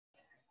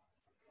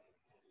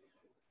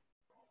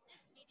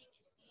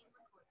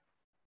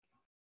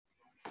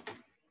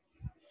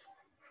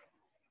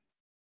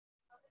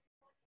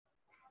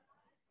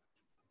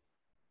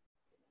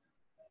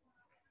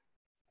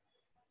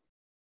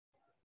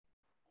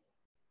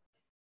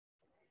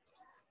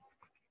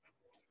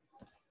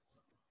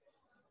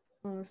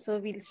So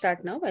we'll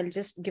start now. I'll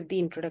just give the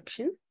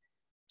introduction.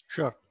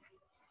 Sure.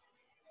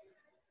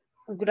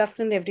 Good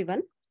afternoon,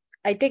 everyone.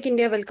 iTech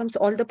India welcomes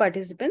all the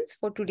participants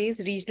for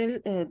today's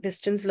regional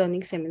distance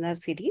learning seminar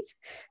series.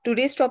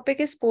 Today's topic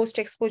is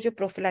post-exposure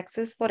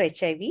prophylaxis for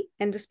HIV,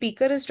 and the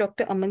speaker is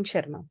Dr. Aman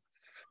Sharma.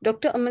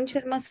 Dr. Aman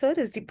Sharma, sir,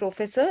 is the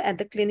professor at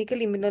the Clinical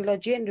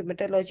Immunology and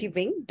Rheumatology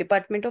Wing,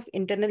 Department of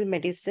Internal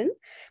Medicine,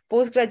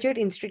 Postgraduate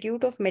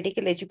Institute of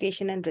Medical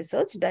Education and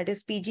Research, that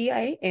is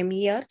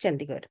PGIMER,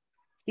 Chandigarh.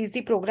 He is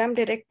the program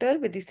director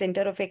with the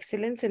Center of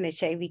Excellence in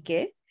HIV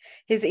Care.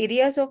 His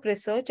areas of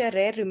research are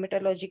rare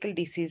rheumatological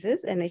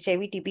diseases and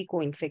HIV-TB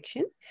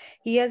co-infection.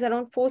 He has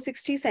around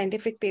 460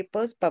 scientific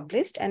papers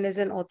published and is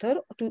an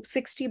author to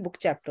 60 book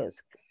chapters.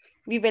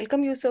 We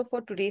welcome you, sir, for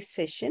today's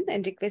session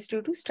and request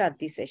you to start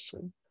the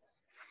session.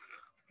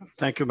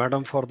 Thank you,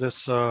 madam, for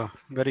this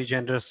very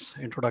generous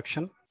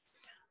introduction.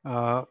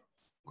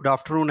 Good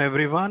afternoon,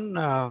 everyone.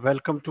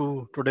 Welcome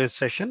to today's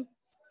session.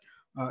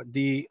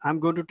 I'm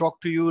going to talk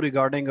to you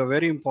regarding a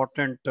very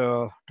important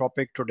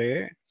topic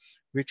today,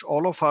 which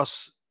all of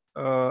us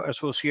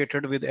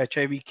associated with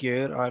HIV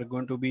care are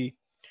going to be,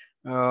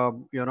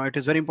 it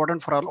is very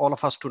important for all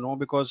of us to know,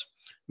 because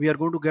we are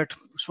going to get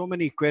so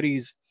many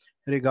queries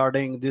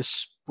regarding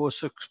this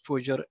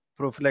post-exposure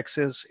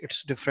prophylaxis,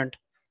 its different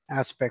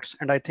aspects.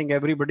 And I think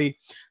everybody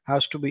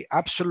has to be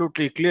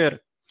absolutely clear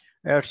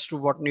as to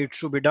what needs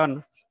to be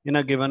done in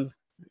a given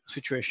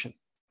situation.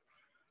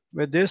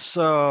 With this,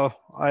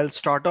 I'll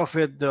start off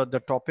with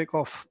the topic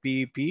of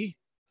PEP.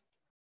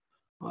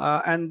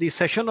 And the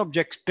session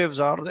objectives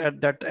are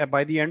that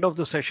by the end of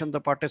the session,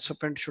 the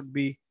participant should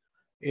be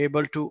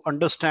able to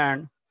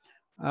understand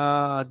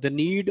the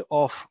need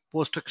of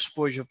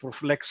post-exposure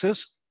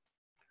prophylaxis,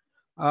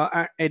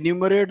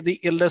 enumerate the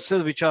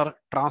illnesses which are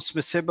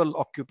transmissible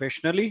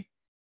occupationally,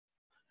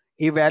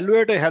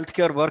 evaluate a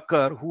healthcare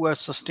worker who has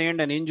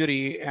sustained an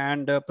injury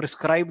and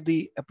prescribe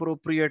the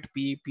appropriate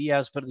PEP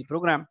as per the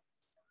program,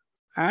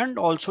 and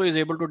also is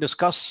able to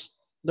discuss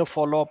the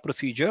follow-up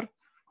procedure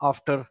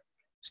after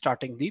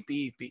starting the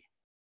PEP.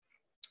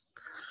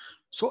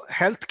 So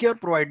healthcare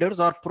providers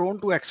are prone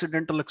to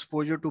accidental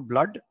exposure to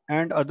blood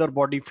and other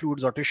body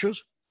fluids or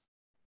tissues.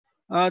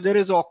 There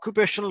is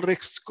occupational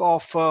risk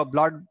of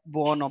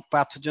blood-borne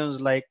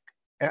pathogens like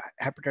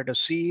hepatitis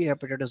C,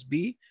 hepatitis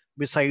B,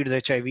 besides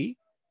HIV.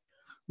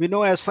 We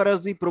know, as far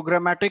as the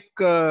programmatic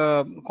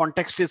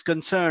context is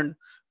concerned,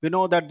 we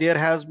know that there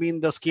has been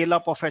the scale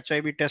up of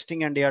HIV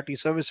testing and ART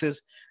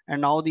services,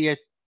 and now the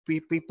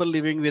people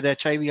living with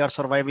HIV are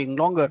surviving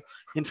longer.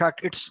 In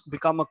fact, it's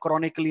become a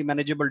chronically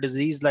manageable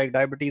disease like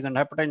diabetes and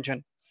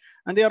hypertension.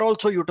 And they are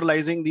also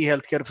utilizing the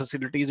healthcare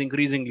facilities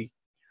increasingly,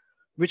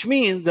 which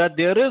means that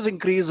there is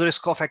increased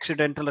risk of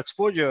accidental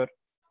exposure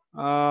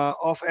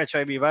of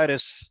HIV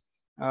virus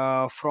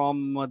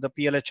from the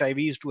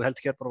PLHIVs to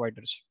healthcare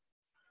providers.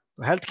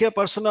 The healthcare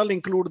personnel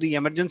include the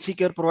emergency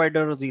care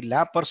providers, the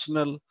lab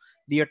personnel,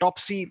 the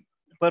autopsy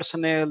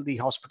personnel, the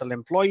hospital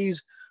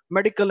employees,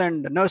 medical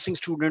and nursing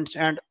students,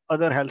 and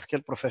other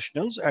healthcare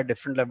professionals at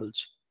different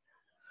levels.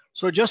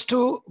 So just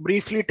to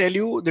briefly tell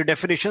you the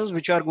definitions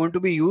which are going to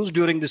be used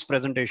during this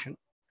presentation.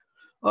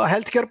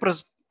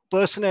 Healthcare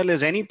personnel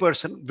is any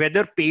person,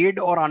 whether paid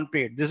or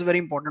unpaid. This is very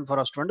important for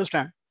us to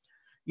understand.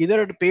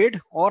 Either paid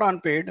or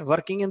unpaid,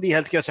 working in the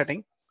healthcare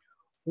setting,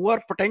 who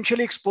are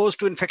potentially exposed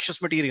to infectious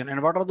material.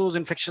 And what are those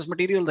infectious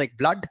materials? Like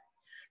blood,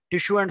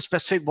 tissue and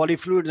specific body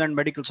fluids and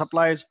medical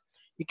supplies,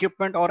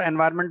 equipment or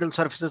environmental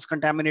surfaces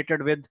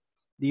contaminated with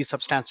these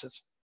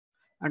substances.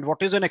 And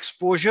what is an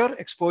exposure?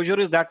 Exposure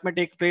is that may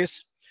take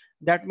place,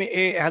 that may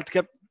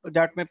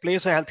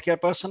place a healthcare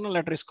personnel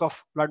at risk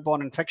of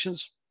blood-borne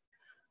infections.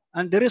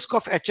 And the risk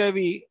of HIV,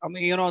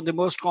 the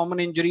most common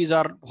injuries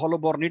are hollow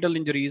bore needle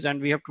injuries,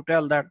 and we have to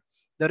tell that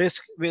the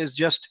risk is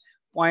just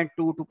 0.2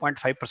 to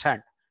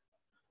 0.5%.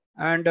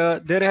 And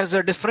there is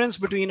a difference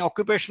between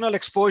occupational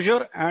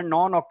exposure and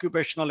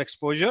non-occupational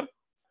exposure.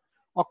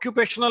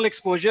 Occupational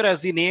exposure,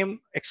 as the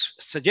name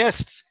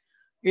suggests,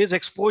 is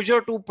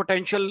exposure to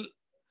potential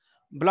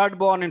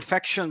blood-borne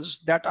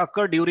infections that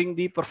occur during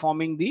the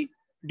performing the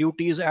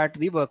duties at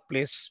the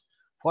workplace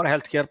for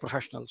healthcare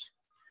professionals.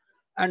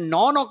 And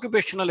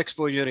non-occupational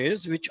exposure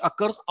is which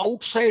occurs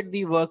outside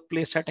the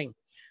workplace setting,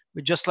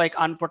 just like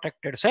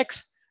unprotected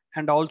sex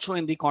and also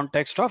in the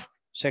context of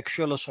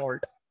sexual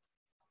assault.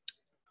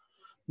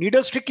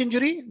 Needle stick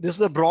injury, this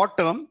is a broad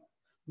term.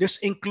 This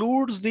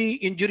includes the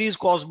injuries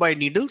caused by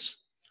needles,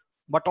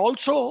 but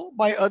also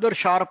by other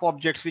sharp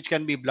objects, which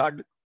can be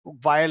blood,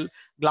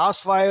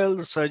 glass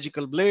vials,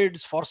 surgical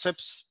blades,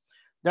 forceps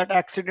that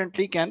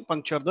accidentally can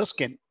puncture the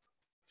skin.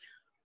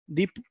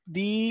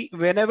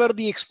 Whenever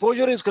the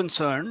exposure is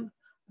concerned,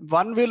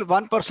 one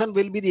person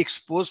will be the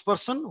exposed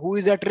person who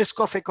is at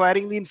risk of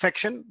acquiring the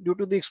infection due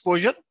to the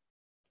exposure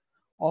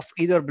of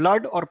either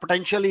blood or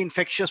potentially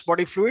infectious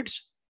body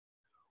fluids.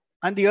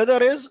 And the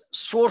other is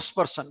source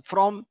person.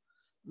 From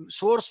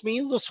source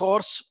means the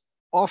source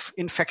of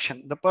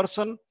infection. The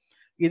person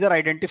either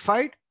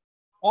identified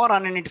or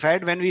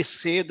unidentified. When we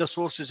say the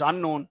source is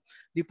unknown,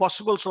 the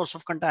possible source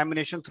of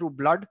contamination through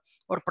blood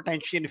or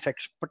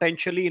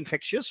potentially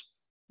infectious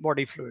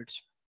body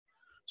fluids.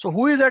 So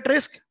who is at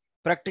risk?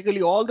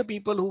 Practically all the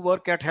people who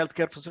work at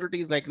healthcare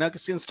facilities like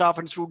nursing staff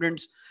and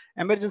students,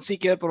 emergency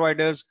care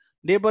providers,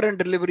 labor and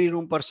delivery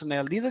room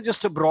personnel. These are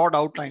just a broad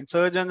outline.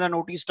 Surgeons and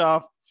OT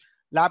staff,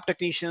 lab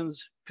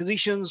technicians,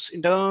 physicians,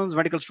 interns,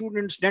 medical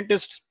students,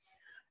 dentists,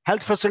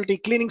 health facility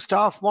cleaning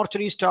staff,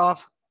 mortuary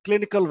staff,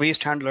 clinical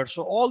waste handlers.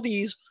 So all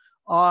these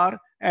are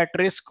at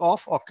risk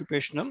of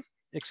occupational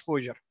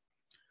exposure.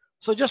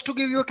 So just to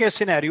give you a case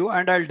scenario,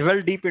 and I'll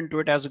dwell deep into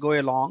it as I go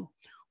along,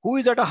 who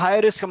is at a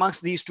higher risk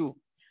amongst these two?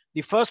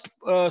 The first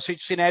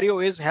scenario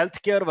is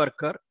healthcare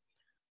worker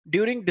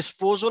during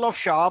disposal of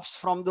sharps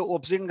from the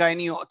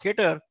obs-gynae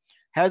theater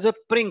has a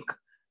prick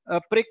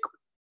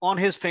on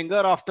his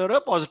finger after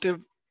a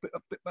positive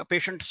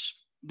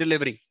patient's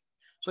delivery.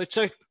 So it's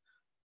a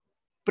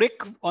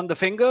prick on the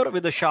finger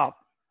with a sharp,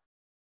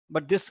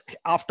 but this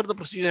after the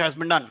procedure has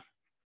been done.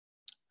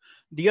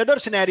 The other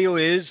scenario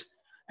is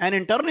an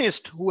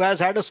internist who has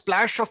had a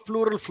splash of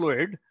pleural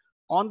fluid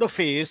on the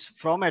face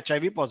from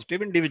HIV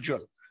positive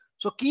individual.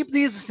 So keep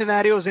these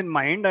scenarios in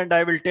mind, and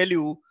I will tell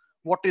you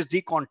what is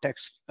the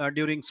context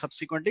during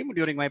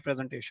my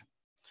presentation.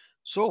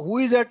 So who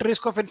is at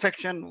risk of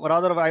infection, or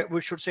rather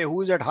we should say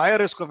who is at higher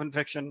risk of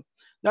infection,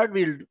 that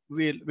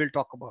we'll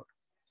talk about.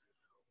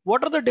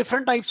 What are the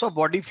different types of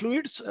body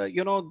fluids?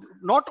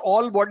 Not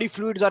all body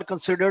fluids are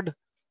considered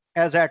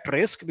as at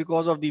risk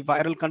because of the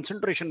viral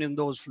concentration in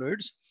those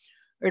fluids.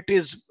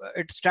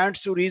 It stands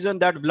to reason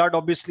that blood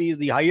obviously is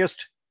the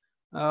highest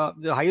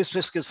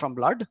risk is from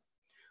blood,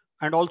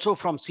 and also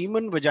from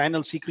semen,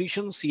 vaginal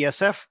secretions,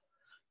 CSF.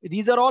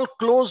 These are all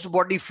closed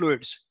body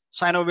fluids: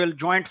 synovial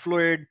joint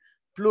fluid,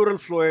 pleural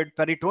fluid,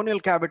 peritoneal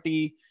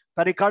cavity,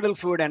 pericardial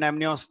fluid, and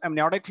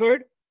amniotic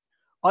fluid.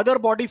 Other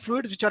body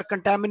fluids which are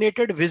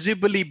contaminated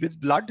visibly with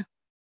blood,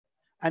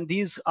 and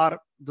these are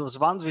those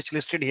ones which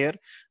listed here,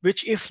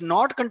 which if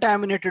not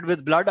contaminated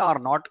with blood are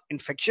not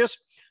infectious,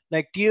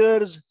 like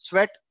tears,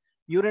 sweat,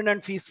 urine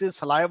and feces,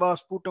 saliva,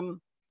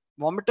 sputum,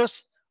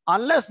 vomitus.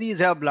 Unless these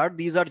have blood,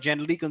 these are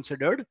generally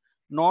considered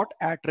not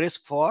at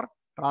risk for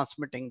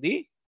transmitting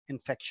the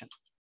infection.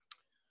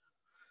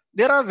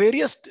 There are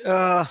various,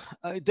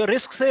 the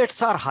risk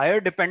rates are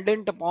higher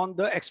dependent upon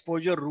the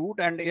exposure route.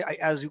 And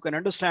as you can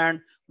understand,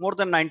 more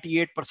than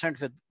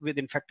 98% with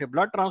infected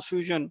blood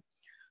transfusion,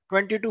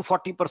 20 to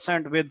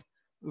 40% with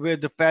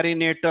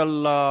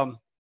perinatal,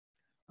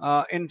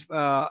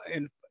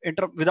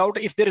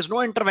 if there is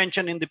no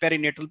intervention in the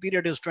perinatal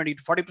period is 20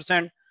 to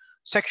 40%.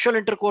 Sexual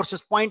intercourse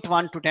is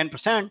 0.1 to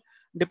 10%,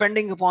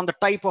 depending upon the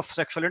type of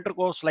sexual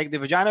intercourse. Like the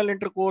vaginal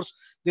intercourse,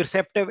 the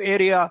receptive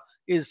area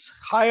is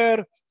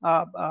higher,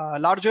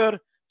 larger,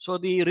 so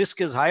the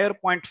risk is higher,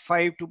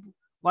 0.5 to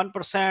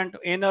 1%.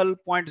 Anal,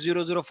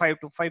 0.005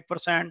 to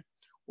 5%.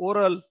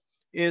 Oral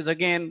is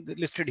again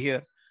listed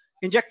here.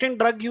 Injecting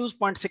drug use,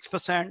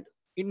 0.6%.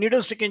 In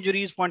needle stick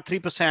injuries,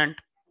 0.3%.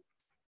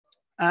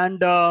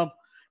 And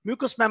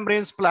mucous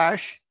membrane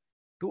splash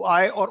to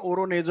eye or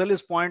oronasal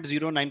is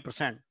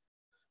 0.09%.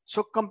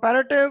 So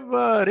comparative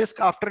risk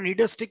after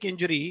needle stick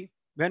injury,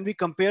 when we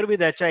compare with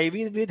HIV,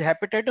 with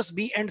hepatitis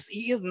B and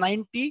C, is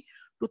 90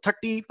 to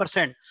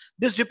 30%.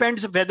 This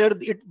depends whether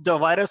the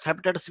virus,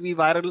 hepatitis B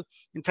viral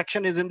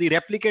infection, is in the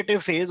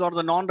replicative phase or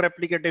the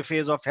non-replicative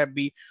phase of Hep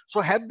B. So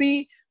Hep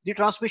B, the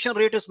transmission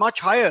rate is much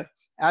higher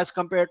as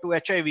compared to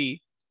HIV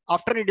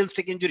after needle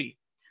stick injury.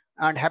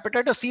 And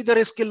hepatitis C, the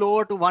risk is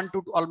lower to 1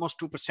 to almost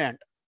 2%.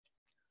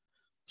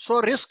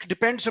 So risk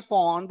depends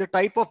upon the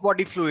type of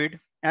body fluid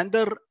and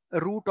the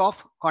route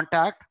of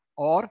contact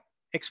or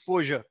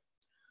exposure.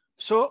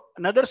 So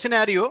another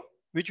scenario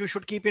which you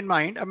should keep in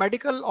mind, a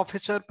medical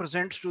officer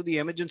presents to the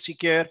emergency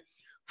care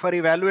for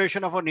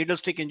evaluation of a needle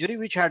stick injury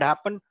which had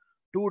happened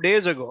 2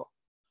 days ago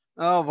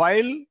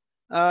while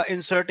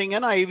inserting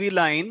an IV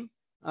line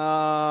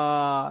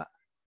to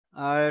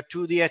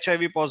the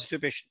HIV positive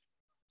patient.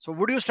 So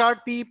would you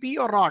start PEP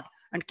or not?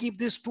 And keep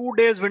this 2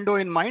 days window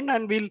in mind,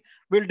 and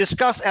we'll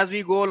discuss as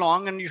we go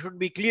along, and you should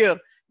be clear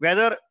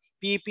whether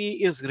PEP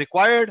is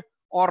required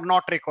or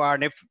not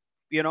required. If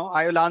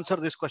I will answer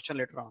this question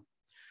later on.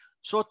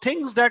 So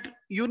things that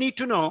you need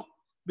to know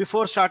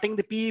before starting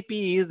the PEP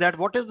is that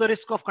what is the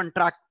risk of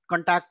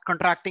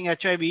contracting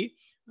HIV?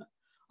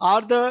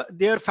 Are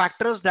there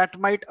factors that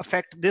might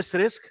affect this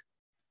risk?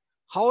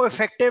 How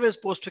effective is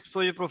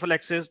post-exposure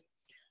prophylaxis?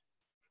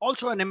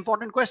 Also an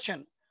important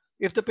question.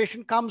 If the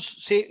patient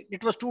comes, say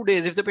it was 2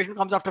 days, if the patient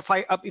comes after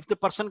if the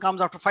person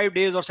comes after 5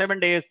 days or 7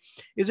 days,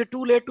 is it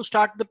too late to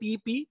start the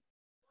PEP?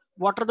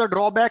 What are the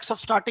drawbacks of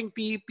starting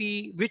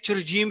PEP? Which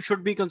regime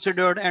should be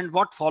considered, and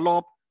what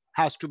follow-up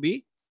should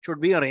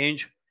be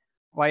arranged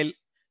while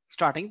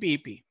starting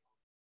PEP?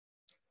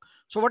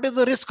 So what is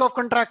the risk of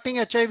contracting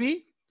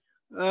HIV?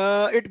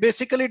 It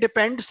basically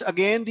depends.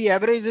 Again, the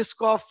average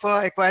risk of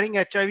acquiring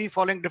HIV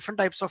following different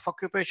types of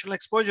occupational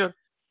exposure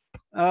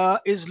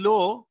is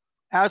low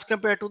as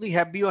compared to the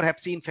Hep B or Hep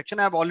C infection.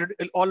 I've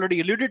already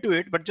alluded to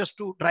it, but just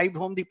to drive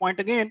home the point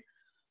again,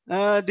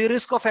 The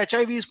risk of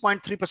HIV is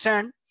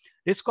 0.3%.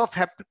 Risk of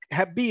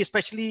Hep B,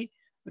 especially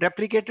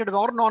replicated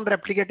or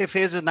non-replicative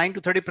phase, is 9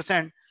 to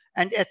 30%,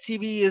 and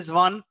HCV is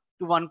 1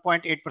 to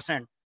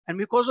 1.8%. And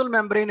mucosal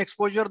membrane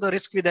exposure, the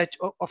risk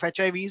of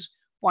HIV is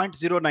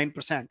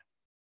 0.09%.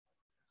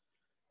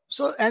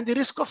 So, and the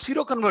risk of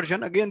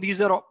seroconversion, again,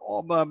 these are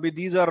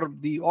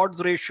the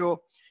odds ratio.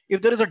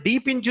 If there is a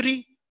deep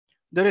injury,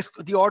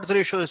 the odds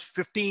ratio is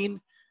 15.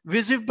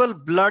 Visible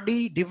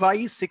bloody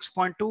device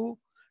 6.2.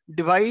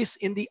 Device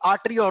in the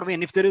artery or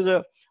vein, if there is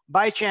a,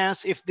 by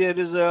chance, if there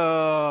is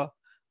a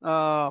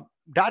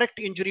direct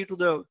injury to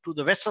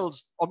the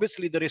vessels,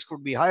 obviously the risk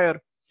would be higher.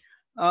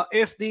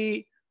 This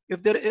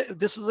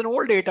is an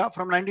old data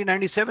from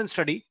 1997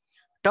 study,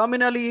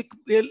 terminally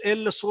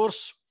ill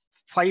source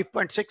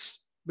 5.6,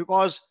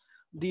 because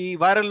the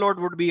viral load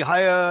would be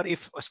higher,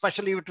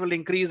 especially it will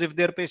increase if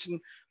their patient,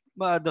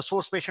 the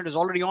source patient is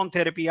already on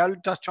therapy. I'll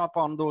touch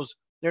upon those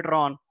later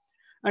on.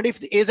 And if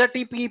the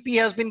AZT PEP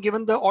has been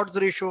given the odds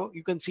ratio,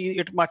 you can see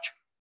it much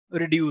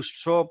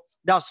reduced. So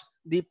does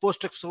the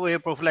post-exposure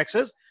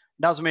prophylaxis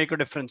does make a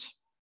difference.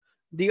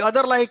 The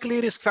other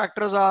likely risk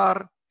factors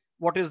are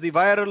what is the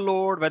viral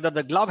load, whether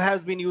the glove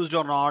has been used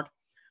or not.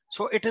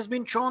 So it has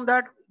been shown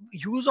that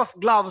use of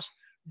gloves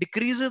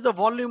decreases the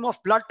volume of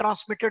blood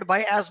transmitted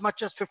by as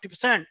much as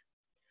 50%.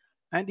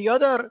 And the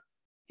other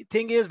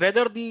thing is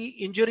whether the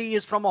injury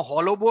is from a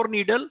hollow bore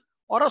needle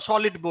or a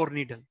solid bore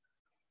needle.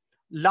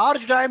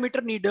 Large diameter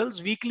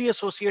needles weakly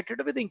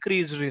associated with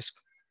increased risk.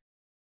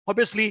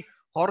 Obviously,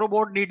 hollow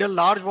bore needle,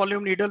 large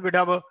volume needle would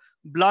have a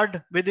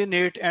blood within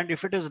it, and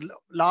if it is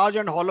large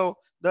and hollow,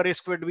 the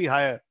risk would be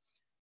higher.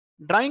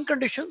 Drying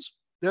conditions,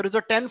 there is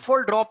a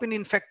 10-fold drop in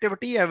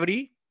infectivity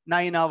every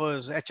 9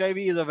 hours. HIV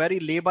is a very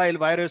labile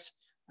virus,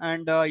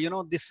 and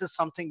this is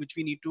something which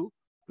we need to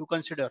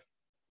consider.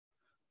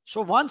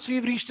 So once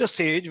we've reached a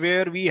stage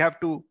where we have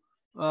to,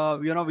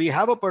 we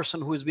have a person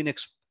who has been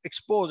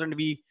exposed, and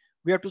we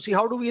have to see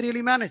how do we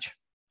really manage.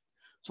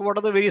 So what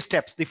are the various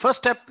steps? The first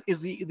step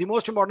is the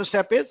most important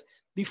step is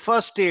the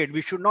first aid.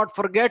 We should not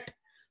forget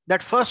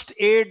that first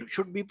aid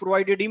should be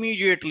provided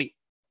immediately.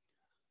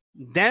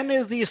 Then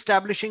is the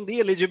establishing the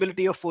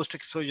eligibility of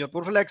post-exposure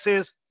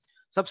prophylaxis.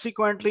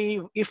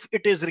 Subsequently, if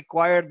it is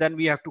required, then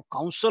we have to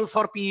counsel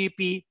for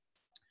PEP.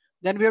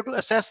 Then we have to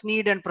assess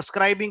need and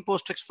prescribing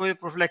post-exposure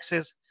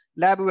prophylaxis,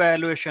 lab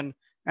evaluation,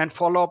 and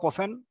follow-up of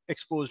an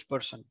exposed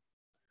person.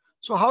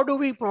 So how do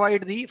we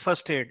provide the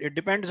first aid? It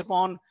depends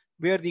upon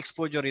where the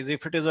exposure is.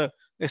 If it is a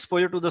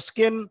exposure to the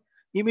skin,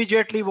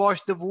 immediately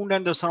wash the wound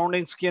and the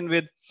surrounding skin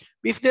with.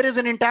 If there is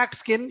an intact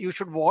skin, you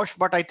should wash,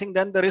 but I think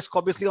then the risk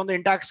obviously on the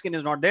intact skin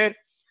is not there.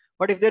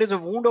 But if there is a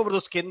wound over the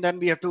skin, then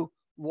we have to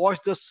wash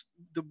the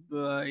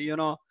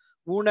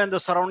wound and the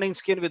surrounding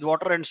skin with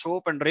water and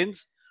soap and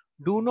rinse.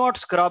 Do not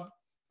scrub.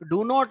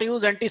 Do not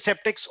use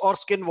antiseptics or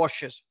skin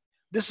washes.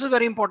 This is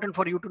very important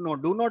for you to know.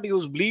 Do not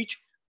use bleach,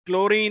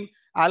 chlorine,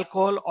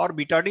 alcohol, or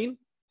betadine.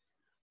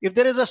 If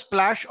there is a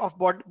splash of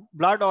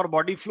blood or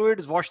body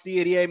fluids, wash the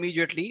area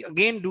immediately.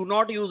 Again, do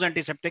not use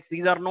antiseptics.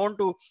 These are known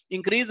to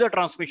increase the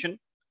transmission.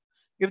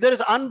 If there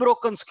is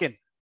unbroken skin,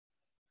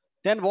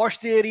 then wash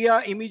the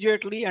area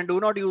immediately and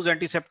do not use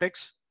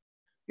antiseptics.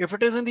 If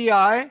it is in the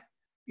eye,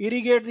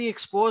 irrigate the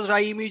exposed eye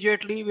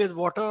immediately with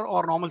water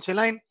or normal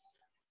saline.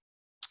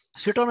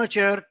 Sit on a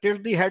chair,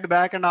 tilt the head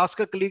back, and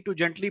ask a colleague to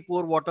gently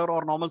pour water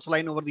or normal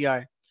saline over the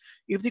eye.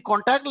 If the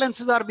contact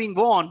lenses are being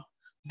worn,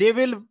 they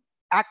will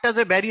act as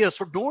a barrier.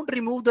 So don't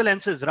remove the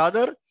lenses.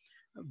 Rather,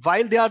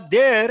 while they are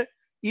there,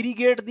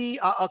 irrigate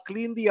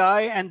clean the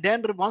eye, and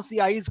then once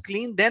the eye is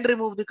clean, then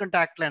remove the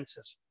contact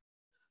lenses.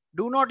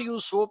 Do not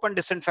use soap and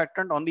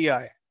disinfectant on the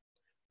eye.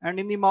 And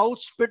in the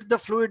mouth, spit the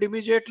fluid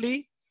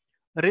immediately.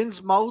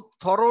 Rinse mouth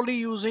thoroughly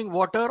using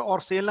water or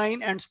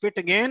saline and spit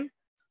again.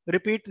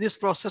 Repeat this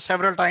process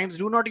several times.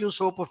 Do not use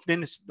soap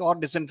or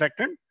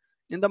disinfectant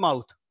in the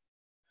mouth.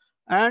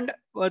 And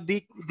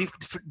the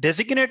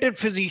designated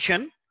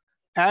physician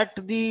at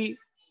the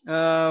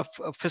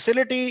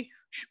facility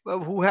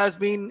who has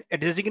been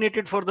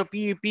designated for the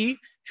PEP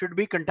should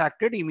be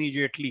contacted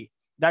immediately.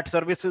 That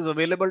service is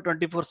available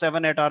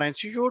 24/7 at our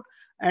institute,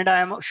 and I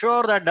am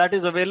sure that that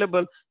is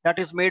available, that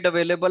is made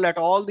available at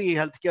all the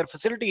healthcare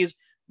facilities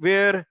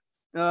where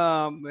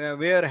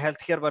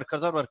healthcare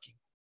workers are working.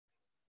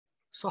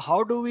 So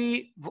how do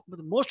we,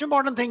 the most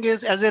important thing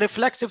is, as a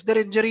reflex, if there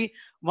is injury,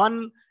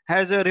 one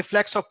has a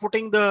reflex of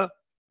putting the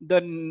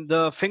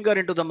finger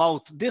into the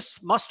mouth.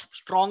 This must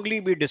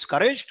strongly be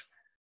discouraged.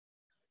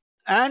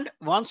 And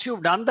once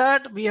you've done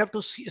that, we have to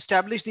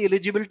establish the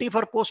eligibility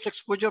for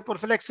post-exposure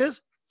prophylaxis.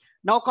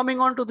 Now coming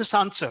on to this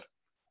answer.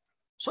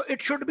 So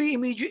it should be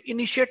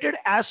initiated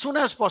as soon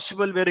as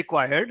possible where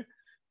required,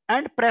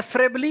 and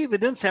preferably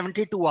within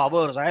 72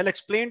 hours. I'll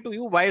explain to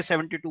you why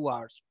 72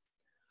 hours.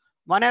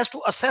 One has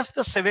to assess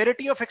the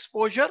severity of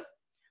exposure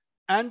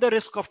and the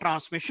risk of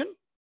transmission.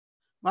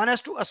 One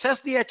has to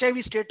assess the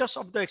HIV status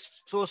of the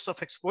source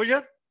of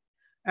exposure.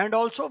 And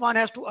also one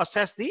has to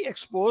assess the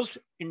exposed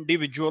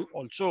individual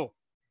also.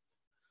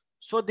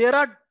 So there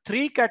are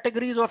three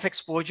categories of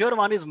exposure.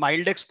 One is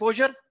mild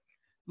exposure.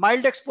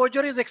 Mild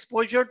exposure is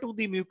exposure to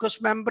the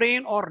mucous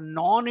membrane or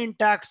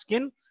non-intact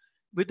skin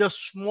with a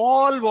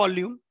small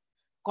volume,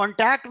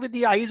 contact with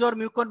the eyes or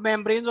mucous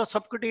membranes or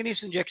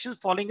subcutaneous injections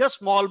following a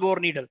small bore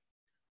needle.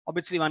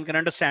 Obviously, one can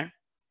understand.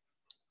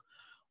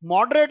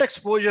 Moderate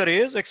exposure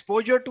is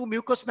exposure to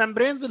mucous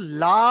membranes with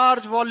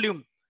large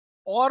volume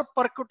or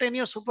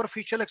percutaneous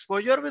superficial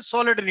exposure with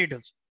solid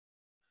needles,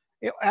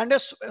 and a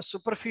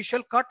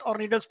superficial cut or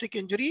needle stick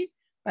injury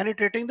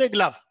penetrating the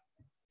glove.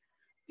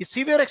 The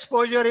severe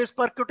exposure is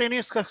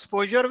percutaneous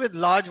exposure with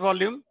large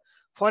volume.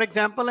 For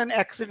example, an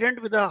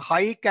accident with a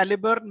high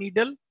caliber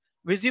needle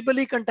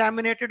visibly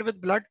contaminated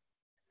with blood,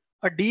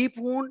 a deep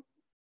wound,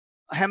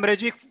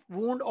 hemorrhagic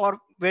wound, or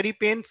very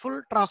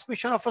painful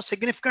transmission of a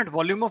significant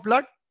volume of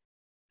blood,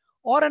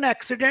 or an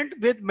accident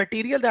with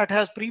material that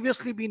has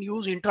previously been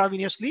used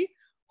intravenously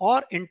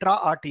or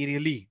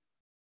intra-arterially.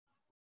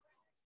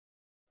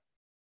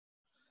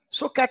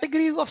 So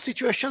category of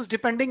situations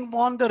depending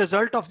upon the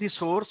result of the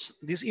source.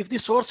 If the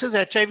source is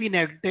HIV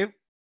negative,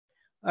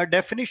 a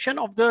definition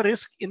of the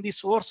risk in the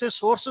source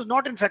is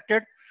not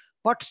infected,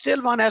 but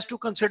still one has to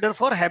consider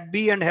for Hep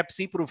B and Hep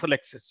C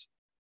prophylaxis.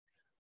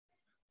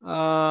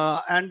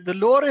 And the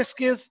low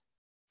risk is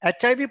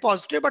HIV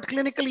positive but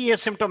clinically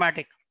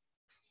asymptomatic.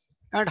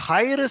 And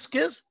high risk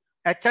is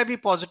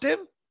HIV positive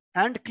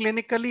and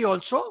clinically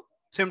also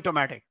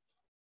symptomatic.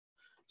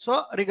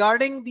 So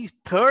regarding the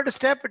third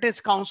step, it is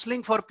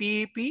counseling for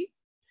PEP.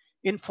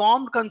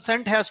 Informed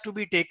consent has to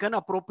be taken,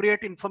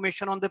 appropriate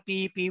information on the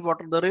PEP,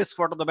 what are the risks,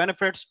 what are the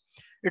benefits.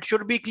 It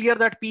should be clear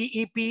that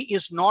PEP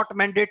is not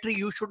mandatory.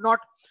 You should not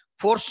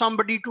force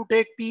somebody to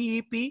take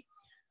PEP,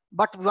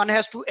 but one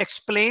has to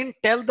explain,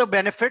 tell the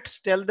benefits,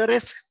 tell the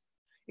risks,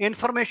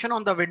 information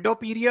on the window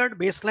period,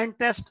 baseline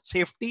test,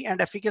 safety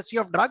and efficacy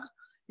of drugs,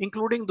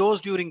 including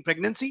those during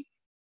pregnancy.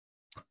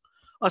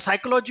 A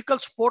psychological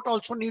support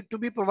also need to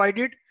be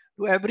provided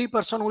to every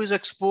person who is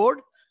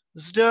exposed.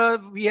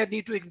 We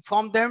need to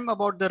inform them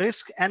about the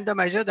risk and the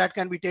measure that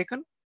can be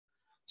taken.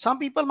 Some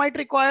people might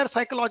require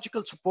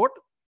psychological support,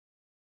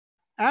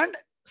 and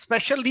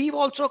special leave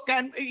also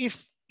can,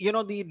 if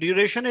the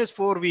duration is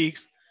 4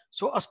 weeks.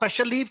 So a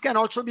special leave can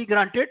also be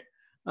granted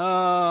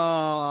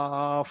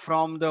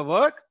from the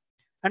work,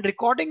 and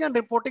recording and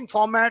reporting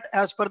format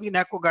as per the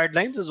NACO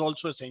guidelines is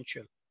also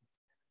essential.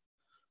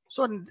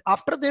 So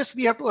after this,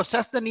 we have to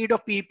assess the need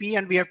of PEP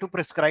and we have to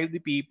prescribe the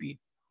PEP.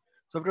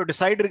 So if we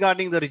decide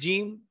regarding the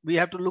regime, we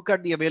have to look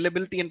at the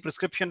availability and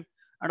prescription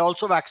and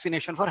also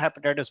vaccination for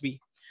hepatitis B.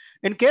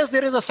 In case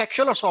there is a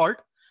sexual assault,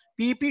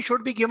 PEP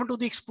should be given to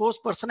the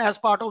exposed person as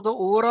part of the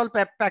overall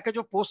PEP package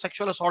of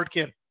post-sexual assault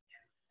care.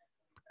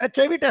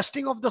 HIV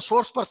testing of the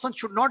source person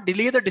should not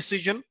delay the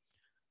decision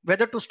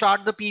whether to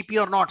start the PEP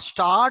or not.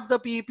 Start the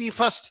PEP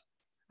first,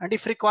 and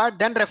if required,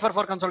 then refer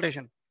for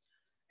consultation.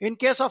 In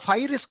case of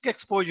high risk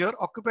exposure,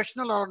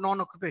 occupational or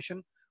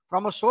non-occupation,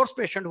 from a source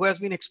patient who has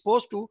been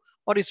exposed to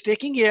or is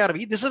taking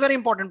ARV, this is a very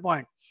important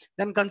point.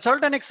 Then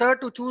consult an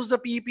expert to choose the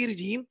PEP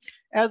regime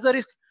as the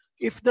risk.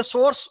 If the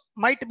source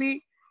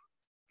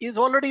is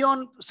already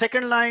on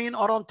second line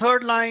or on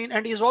third line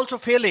and is also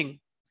failing,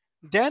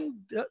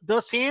 then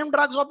the same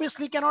drugs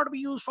obviously cannot be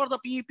used for the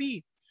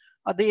PEP.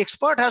 The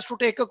expert has to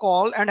take a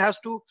call and has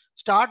to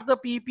start the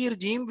PEP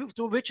regime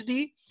to which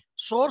the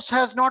source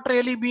has not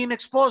really been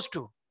exposed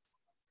to.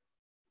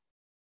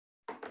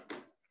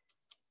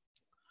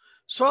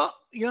 So,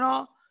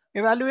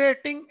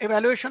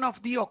 evaluation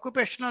of the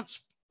occupational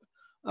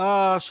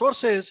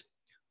sources,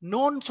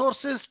 known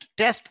sources,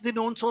 test the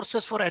known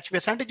sources for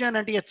HBs antigen,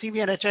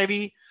 anti-HCV and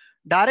HIV.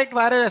 Direct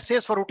viral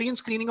assays for routine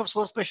screening of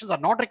source patients are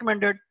not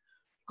recommended.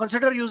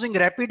 Consider using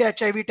rapid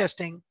HIV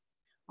testing.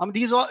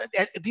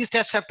 These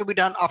tests have to be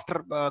done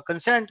after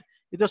consent.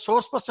 If the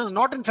source person is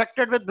not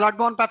infected with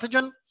bloodborne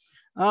pathogen,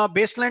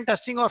 baseline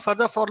testing or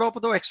further follow-up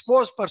of the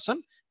exposed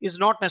person is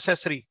not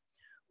necessary.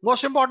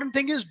 Most important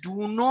thing is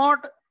do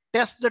not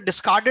test the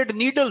discarded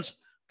needles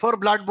for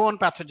bloodborne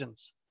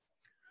pathogens.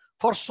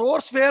 For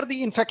source where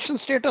the infection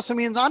status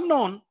remains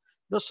unknown,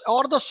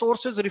 or the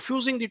source is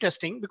refusing the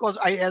testing, because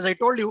as I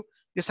told you,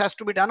 this has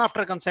to be done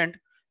after consent,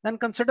 then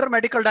consider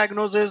medical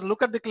diagnosis,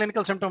 look at the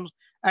clinical symptoms,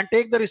 and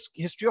take the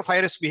history of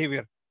high-risk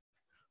behavior.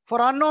 For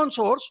unknown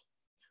source,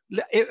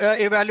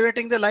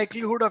 evaluating the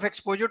likelihood of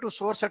exposure to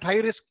source at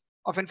high risk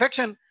of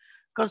infection,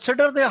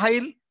 consider the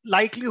high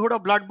likelihood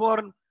of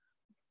bloodborne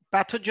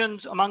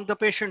pathogens among the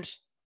patients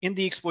in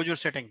the exposure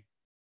setting.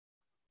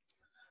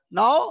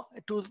 Now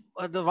to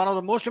one of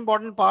the most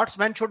important parts,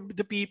 when should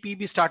the PEP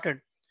be started?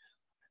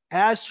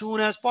 As soon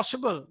as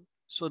possible.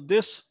 So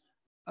this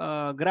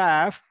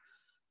graph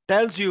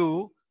tells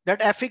you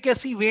that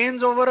efficacy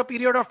wanes over a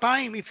period of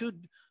time.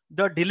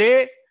 The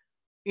delay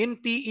in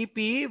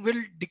PEP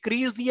will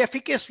decrease the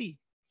efficacy.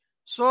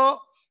 So,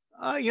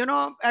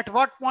 at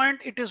what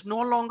point it is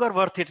no longer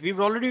worth it. We've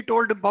already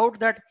told about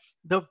that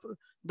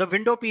the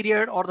window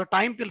period or the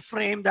time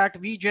frame that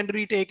we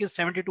generally take is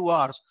 72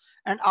 hours.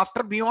 And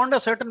after beyond a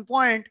certain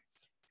point,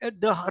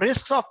 the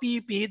risks of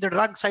PEP, the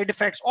drug side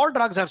effects, all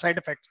drugs have side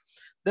effects.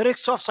 The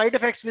risks of side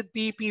effects with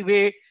PEP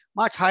weigh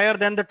much higher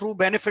than the true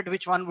benefit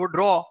which one would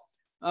draw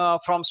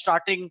from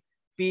starting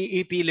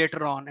PEP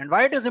later on. And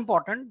why it is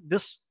important,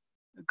 this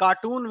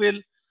cartoon will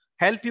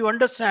help you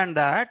understand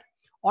that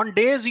on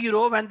day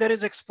 0, when there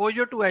is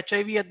exposure to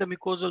HIV at the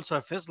mucosal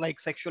surface, like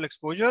sexual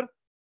exposure,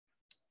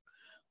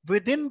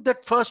 within the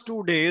first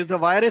 2 days, the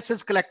virus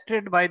is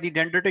collected by the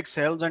dendritic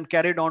cells and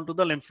carried on to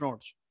the lymph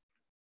nodes.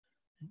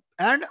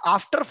 And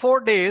after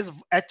 4 days,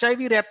 HIV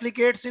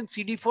replicates in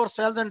CD4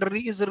 cells and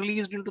is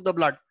released into the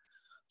blood.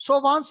 So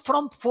once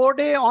from 4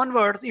 day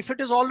onwards, if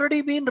it is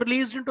already been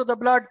released into the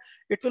blood,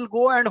 it will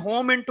go and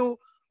home into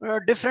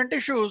different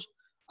tissues.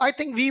 I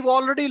think we've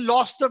already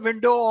lost the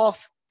window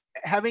of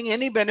having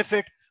any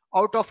benefit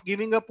out of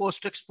giving a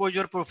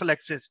post-exposure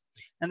prophylaxis.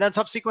 And then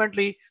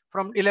subsequently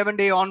from 11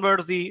 day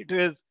onwards, it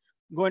is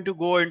going to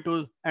go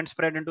into and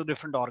spread into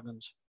different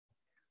organs.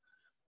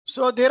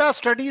 So there are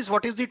studies.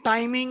 What is the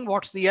timing?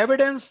 What's the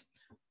evidence?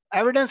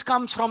 Evidence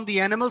comes from the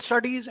animal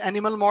studies,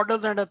 animal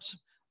models,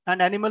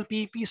 and animal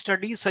PEP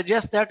studies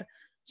suggest that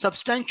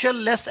substantial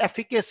less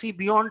efficacy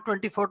beyond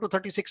 24 to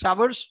 36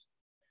 hours.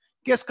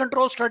 Case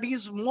control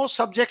studies, most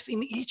subjects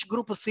in each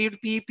group received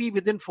PEP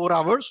within 4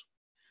 hours.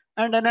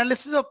 And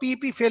analysis of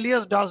PEP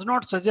failures does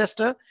not suggest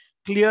a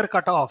clear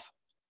cutoff.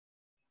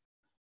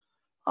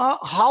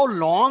 How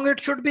long it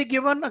should be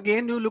given?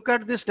 Again, you look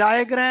at this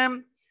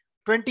diagram.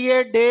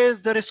 28 days,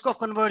 the risk of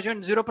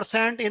conversion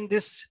 0% in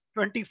this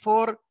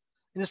 24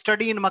 in a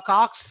study in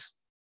macaques,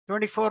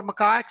 24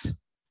 macaques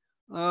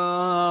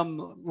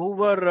who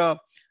were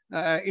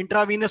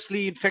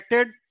intravenously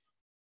infected.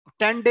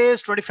 10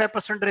 days,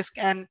 25% risk,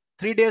 and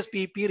 3 days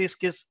PEP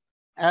risk is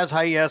as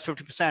high as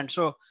 50%.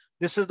 So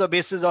this is the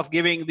basis of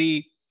giving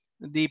the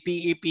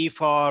PEP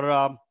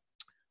for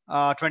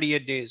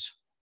 28 days.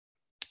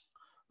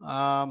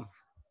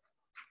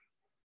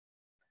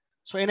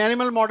 So in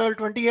animal model,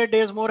 28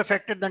 days more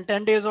effective than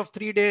 10 days of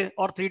 3 days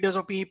or 3 days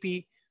of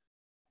PEP.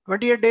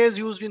 28 days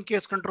used in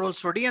case control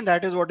study, and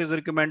that is what is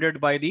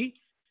recommended by the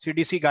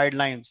CDC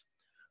guidelines.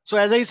 So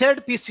as I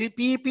said,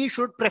 PEP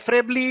should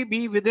preferably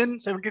be within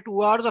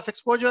 72 hours of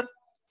exposure.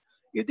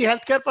 If the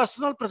healthcare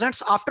personnel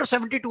presents after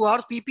 72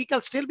 hours, PEP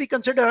can still be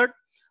considered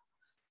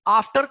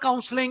after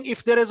counseling.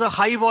 If there is a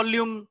high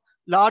volume,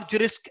 large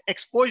risk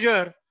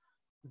exposure,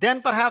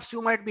 then perhaps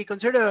you might be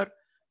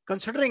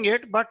considering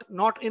it, but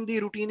not in the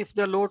routine if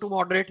the low to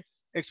moderate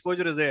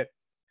exposure is there.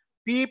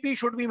 PEP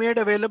should be made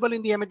available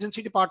in the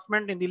emergency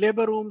department, in the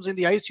labor rooms, in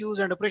the ICUs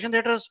and operation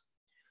theaters.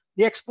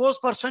 The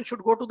exposed person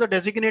should go to the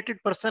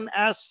designated person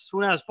as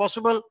soon as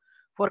possible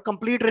for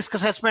complete risk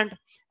assessment,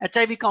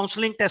 HIV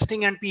counseling,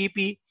 testing, and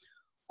PEP.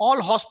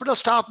 All hospital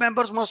staff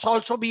members must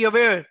also be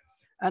aware,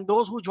 and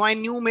those who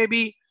join new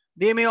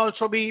they may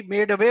also be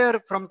made aware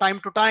from time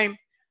to time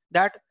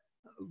that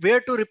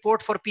where to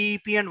report for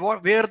PEP and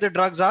where the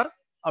drugs are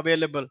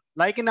available.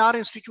 Like in our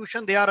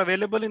institution, they are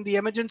available in the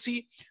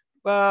emergency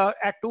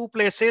at 2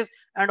 places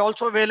and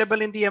also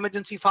available in the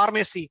emergency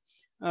pharmacy.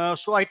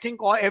 So I think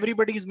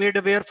everybody is made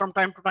aware from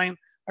time to time,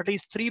 at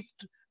least 3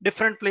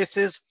 different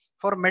places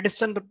for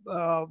medicine,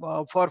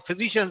 for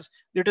physicians,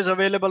 it is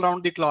available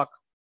around the clock.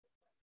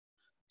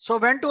 So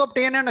when to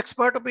obtain an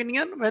expert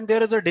opinion? When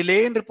there is a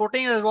delay in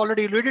reporting, as I've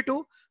already alluded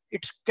to,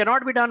 it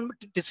cannot be done,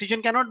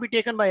 decision cannot be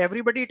taken by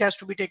everybody, it has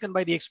to be taken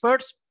by the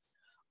experts.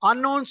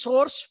 Unknown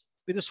source,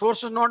 with the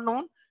source is not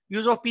known,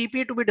 use of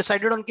PEP to be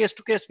decided on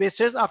case-to-case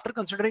basis after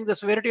considering the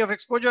severity of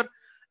exposure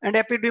and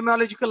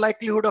epidemiological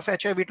likelihood of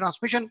HIV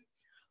transmission.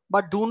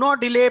 But do not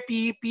delay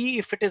PEP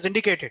if it is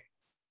indicated.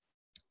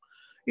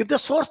 If the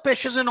source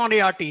patient on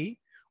ART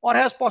or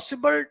has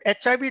possible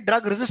HIV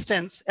drug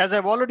resistance, as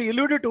I've already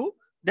alluded to,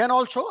 then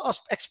also an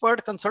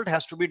expert consult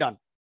has to be done,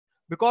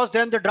 because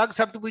then the drugs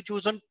have to be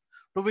chosen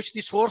to which the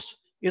source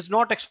is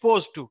not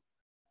exposed to.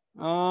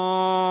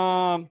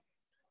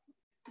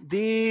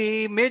 The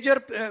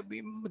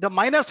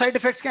minor side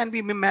effects can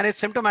be managed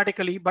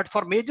symptomatically, but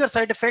for major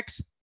side effects,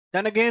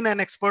 then again an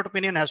expert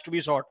opinion has to be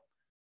sought.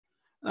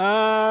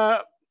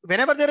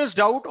 Whenever there is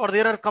doubt or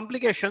there are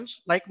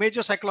complications like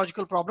major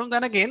psychological problems,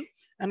 then again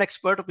an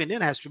expert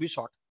opinion has to be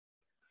sought.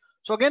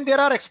 So again, there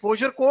are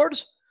exposure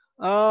codes.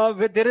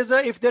 If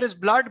there is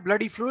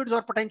bloody fluids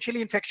or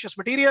potentially infectious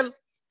material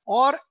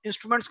or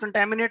instruments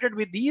contaminated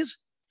with these.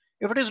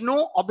 If it is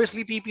no,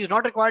 obviously PEP is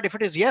not required. If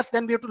it is yes,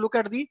 then we have to look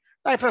at the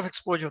type of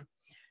exposure.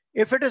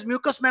 If it is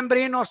mucous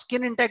membrane or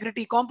skin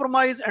integrity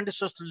compromise and it's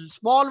just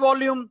small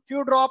volume,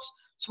 few drops,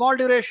 small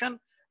duration,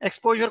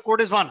 exposure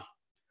code is 1.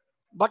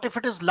 But if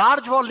it is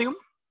large volume,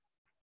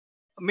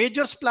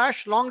 major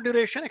splash, long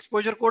duration,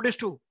 exposure code is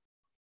 2.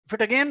 If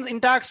it again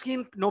intact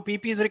skin, no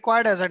PEP is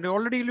required, as I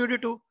already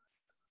alluded to.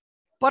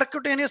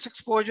 Percutaneous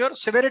exposure,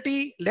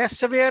 severity, less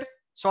severe,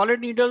 solid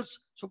needles,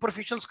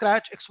 superficial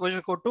scratch,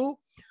 exposure code 2.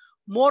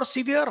 More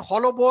severe,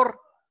 hollow bore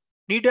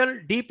needle,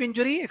 deep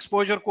injury,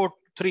 exposure code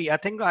 3. I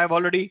think I've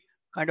already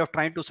kind of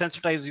trying to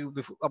sensitize you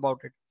about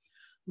it.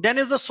 Then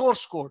is the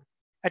source code.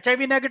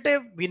 HIV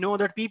negative, we know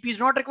that PEP is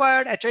not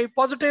required. HIV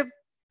positive,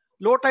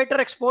 low titer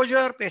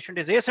exposure, patient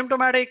is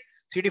asymptomatic,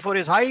 CD4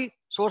 is high,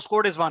 source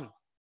code is 1.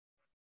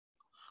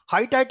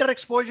 High titer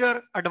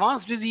exposure,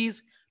 advanced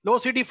disease, Low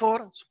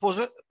CD4,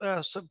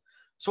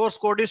 source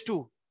code is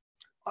 2.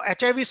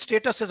 HIV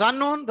status is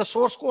unknown. The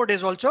source code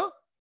is also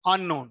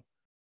unknown.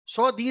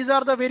 So these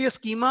are the various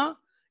schema.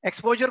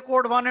 Exposure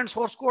code 1 and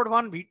source code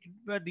 1,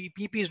 the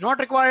PP is not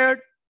required.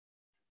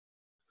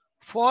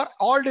 For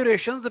all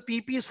durations, the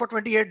PP is for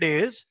 28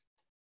 days.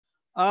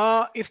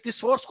 If the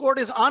source code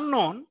is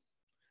unknown,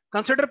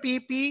 consider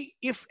PP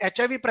if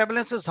HIV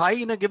prevalence is high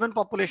in a given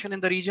population in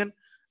the region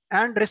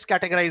and risk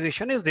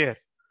categorization is there.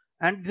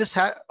 And this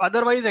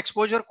otherwise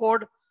exposure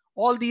code,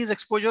 all these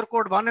exposure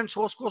code 1 and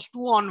source code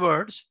 2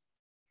 onwards,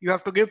 you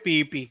have to give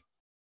PEP.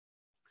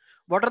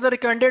 What are the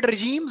recommended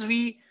regimes?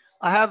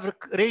 I have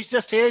reached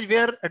a stage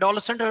where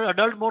adolescent or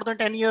adult more than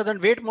 10 years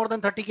and weight more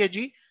than 30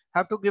 kg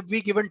have to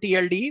be given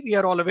TLD. We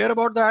are all aware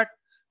about that.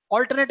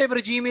 Alternative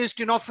regime is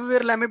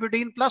tenofovir,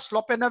 lamivudine plus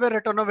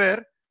lopinavir,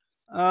 ritonavir,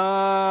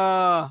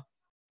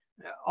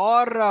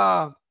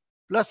 or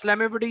plus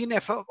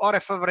lamivudine or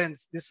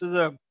efavirenz. This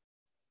is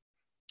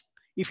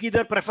if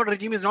either preferred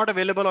regime is not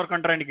available or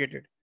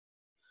contraindicated.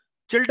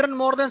 Children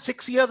more than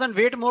 6 years and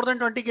weight more than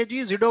 20 kg,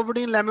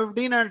 zidovudine,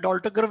 lamivudine, and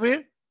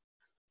dolutegravir.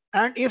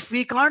 And if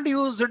we can't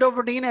use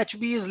zidovudine,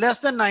 HB is less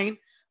than 9,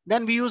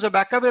 then we use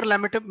abacavir,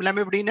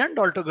 lamivudine, and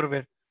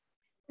dolutegravir.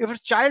 If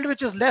it's child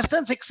which is less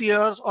than 6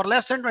 years or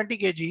less than 20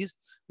 kgs,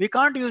 we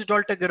can't use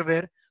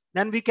dolutegravir.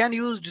 Then we can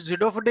use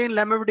zidovudine,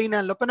 lamivudine,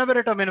 and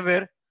lopinavir,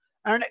 atominavir.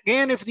 And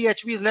again, if the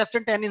HB is less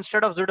than 10,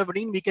 instead of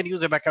zidovudine, we can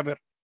use abacavir.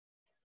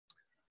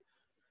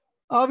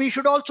 We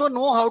should also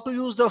know how to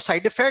use the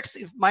side effects.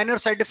 If minor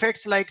side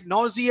effects like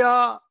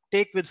nausea,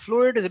 take with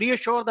fluid,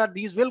 reassure that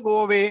these will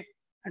go away,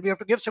 and we have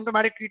to give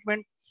symptomatic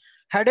treatment.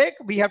 Headache,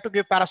 we have to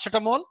give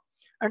paracetamol.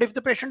 And if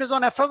the patient is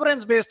on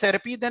efavirenz based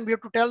therapy, then we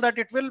have to tell that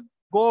it will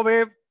go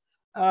away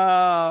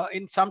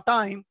in some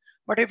time.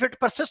 But if it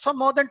persists for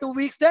more than 2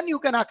 weeks, then you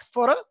can ask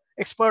for an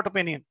expert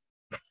opinion.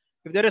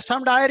 If there is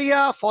some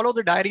diarrhea, follow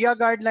the diarrhea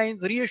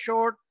guidelines,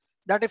 reassured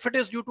that if it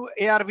is due to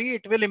ARV,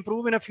 it will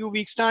improve in a few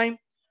weeks' time.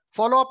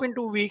 Follow up in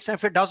 2 weeks. And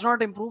if it does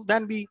not improve,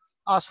 then we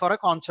ask for a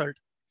consult.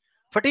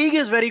 Fatigue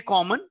is very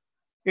common.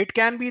 It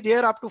can be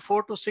there up to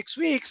 4 to 6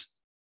 weeks.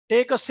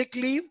 Take a sick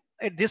leave.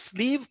 This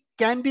leave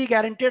can be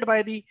guaranteed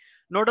by the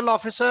nodal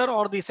officer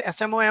or the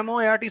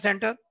SMO ART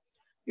center.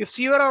 If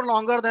severe or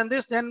longer than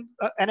this, then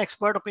an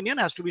expert opinion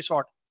has to be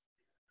sought.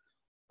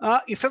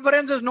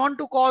 Efavirenz is known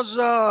to cause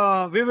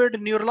vivid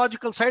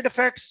neurological side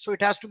effects, so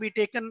it has to be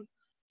taken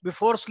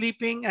before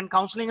sleeping, and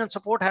counseling and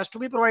support has to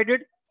be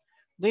provided.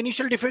 The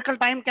initial difficult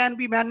time can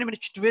be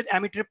managed with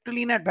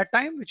amitriptyline at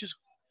bedtime,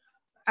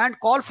 and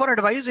call for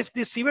advice if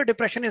the severe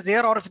depression is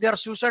there, or if there are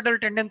suicidal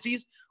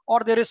tendencies,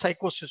 or there is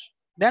psychosis.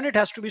 Then it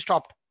has to be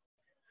stopped.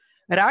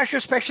 Rash,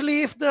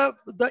 especially if the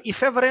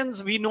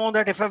efavirenz, we know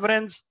that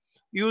efavirenz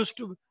used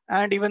to,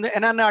 and even the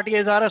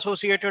NNRTAs are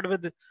associated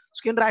with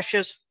skin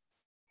rashes.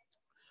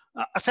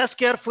 Assess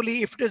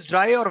carefully. If it is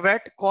dry or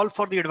wet, call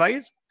for the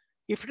advice.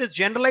 If it is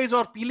generalized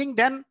or peeling,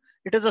 then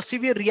it is a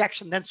severe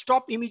reaction. Then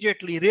stop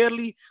immediately.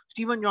 Rarely,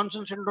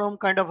 Stevens-Johnson syndrome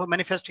kind of a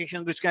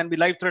manifestation, which can be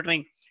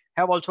life-threatening,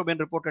 have also been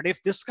reported.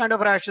 If this kind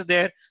of rash is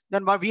there,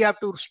 then we have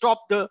to stop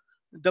the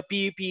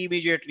PEP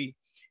immediately.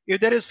 If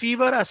there is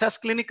fever, assess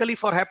clinically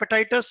for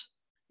hepatitis.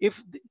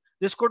 If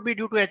this could be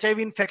due to HIV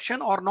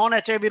infection or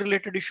non-HIV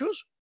related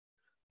issues,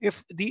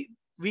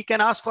 we can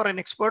ask for an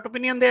expert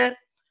opinion there.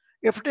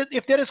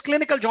 If there is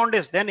clinical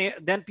jaundice, then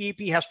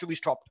PEP has to be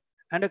stopped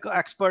and an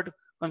expert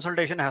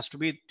consultation has to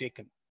be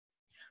taken.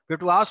 We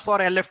have to ask for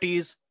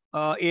LFTs,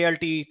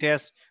 ALT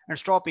test, and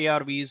stop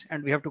ARVs,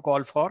 and we have to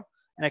call for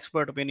an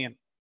expert opinion.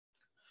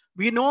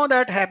 We know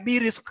that Hep B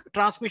risk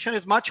transmission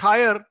is much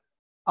higher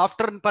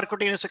after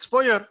percutaneous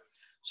exposure.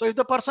 So if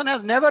the person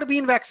has never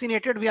been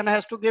vaccinated, one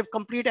has to give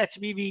complete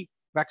HBV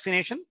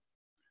vaccination.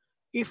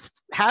 If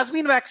has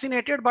been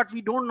vaccinated, but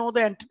we don't know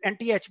the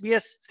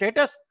anti-HBs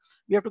status,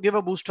 we have to give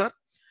a booster.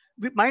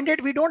 Mind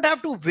it, we don't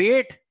have to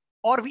wait,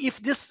 or if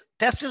this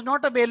test is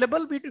not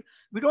available,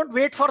 we don't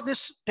wait for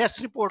this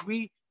test report,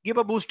 we give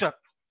a booster.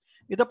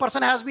 If the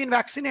person has been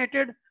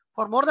vaccinated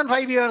for more than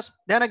 5 years,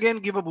 then again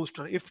give a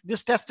booster. If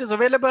this test is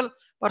available,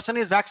 person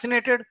is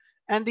vaccinated,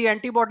 and the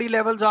antibody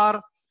levels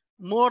are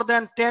more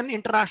than 10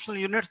 international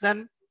units,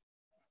 then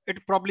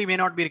it probably may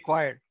not be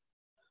required.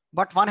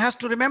 But one has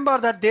to remember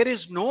that there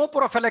is no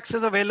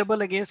prophylaxis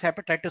available against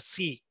hepatitis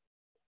C.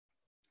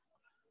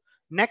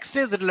 Next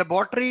is the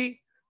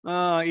laboratory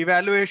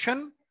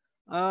evaluation.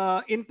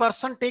 In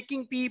person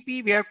taking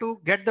PEP, we have to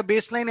get the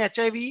baseline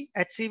HIV,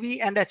 HCV,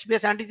 and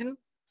HBs antigen,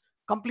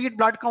 complete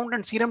blood count,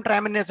 and serum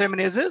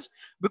transaminases,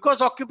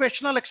 because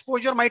occupational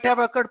exposure might have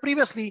occurred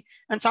previously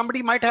and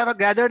somebody might have a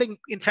gathered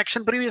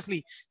infection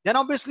previously. Then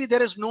obviously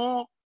there is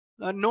no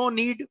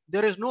need,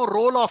 there is no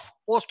role of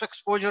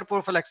post-exposure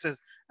prophylaxis,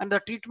 and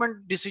the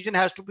treatment decision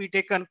has to be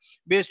taken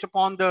based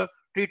upon the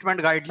treatment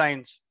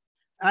guidelines.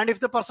 And if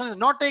the person is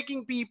not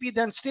taking PEP,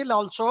 then still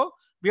also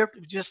we have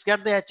to just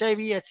get the HIV,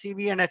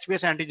 HCV, and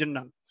HBs antigen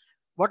done.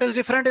 What is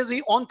different is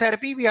on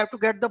therapy, we have to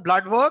get the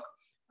blood work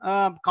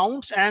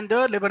counts and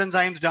the liver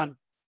enzymes done.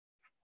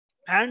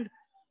 And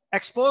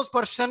exposed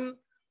person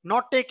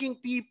Not taking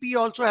PEP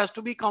also has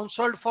to be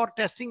counseled for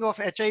testing of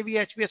HIV,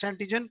 HBs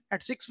antigen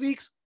at 6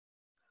 weeks,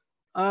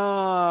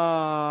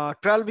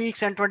 12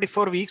 weeks and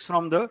 24 weeks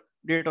from the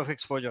date of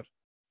exposure.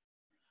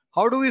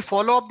 How do we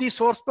follow up the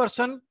source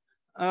person,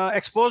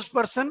 exposed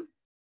person?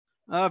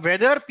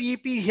 Whether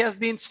PEP has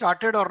been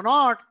started or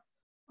not,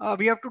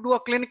 we have to do a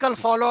clinical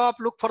follow-up,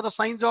 look for the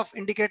signs of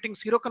indicating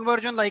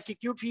seroconversion like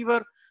acute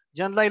fever,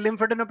 generalized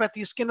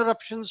lymphadenopathy, skin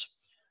eruptions,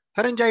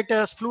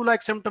 pharyngitis,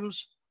 flu-like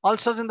symptoms,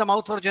 ulcers in the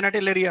mouth or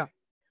genital area.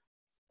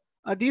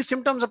 These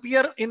symptoms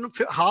appear in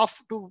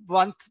half to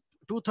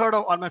two-thirds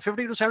of, or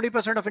 50 to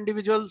 70% of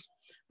individuals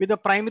with a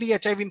primary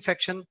HIV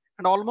infection,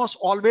 and almost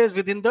always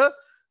within the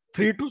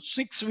 3 to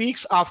 6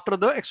 weeks after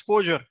the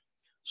exposure.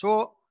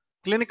 So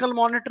clinical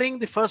monitoring,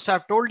 the first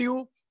I've told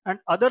you, and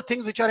other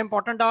things which are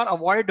important are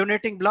avoid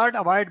donating blood,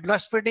 avoid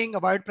breastfeeding,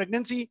 avoid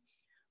pregnancy.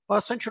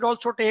 Person should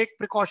also take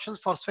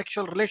precautions for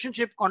sexual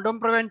relationship, condom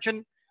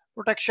prevention,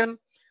 protection,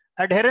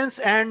 adherence,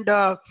 and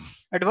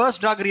adverse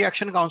drug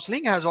reaction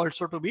counseling has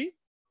also to be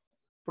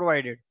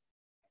provided.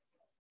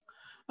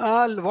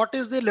 What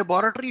is the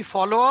laboratory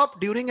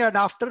follow-up during and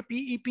after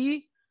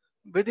PEP?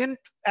 Within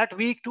at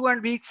week 2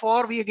 and week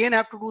 4, we again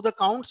have to do the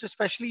counts,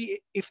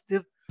 especially if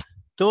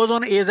those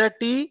on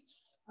AZT,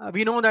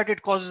 we know that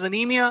it causes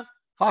anemia,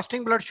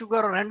 fasting blood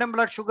sugar or random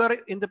blood sugar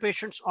in the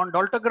patients on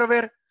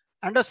dolutegravir,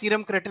 and a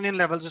serum creatinine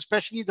levels,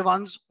 especially the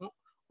ones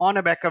on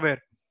abacavir.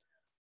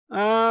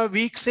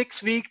 Week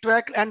 6, week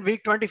 12, and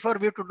week 24,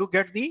 we have to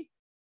get the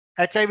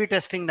HIV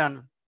testing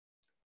done.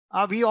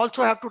 We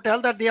also have to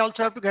tell that they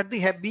also have to get the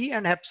Hep B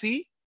and Hep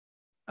C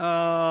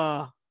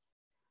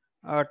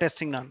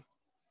testing done.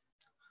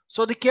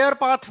 So the care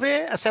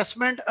pathway,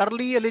 assessment,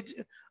 early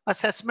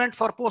assessment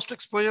for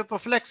post-exposure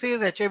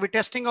prophylaxis, HIV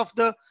testing of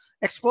the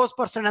exposed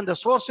person and the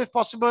source if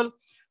possible,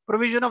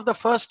 provision of the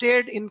first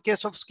aid in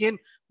case of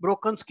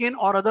broken skin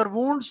or other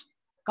wounds,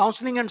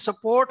 counseling and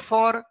support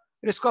for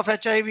risk of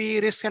HIV,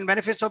 risks and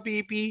benefits of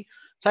PEP,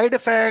 side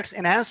effects,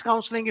 enhanced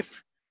counseling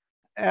if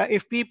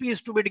PEP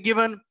is to be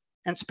given,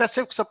 and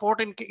specific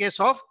support in case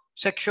of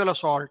sexual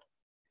assault.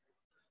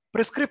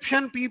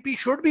 Prescription PEP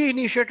should be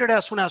initiated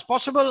as soon as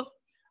possible.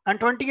 And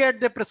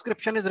 28, the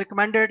prescription is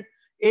recommended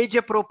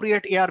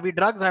age-appropriate ARV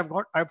drugs.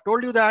 I've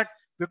told you that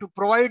we have to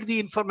provide the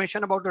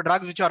information about the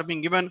drugs which are being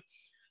given.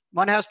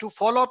 One has to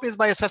follow up is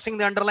by assessing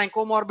the underlying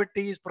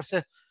comorbidities,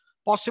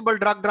 possible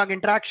drug-drug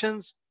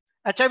interactions.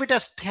 HIV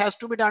test has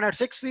to be done at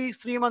 6 weeks,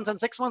 3 months, and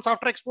 6 months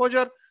after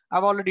exposure.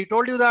 I've already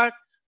told you that.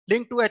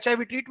 Linked to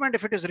HIV treatment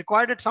if it is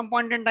required at some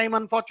point in time,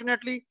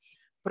 unfortunately.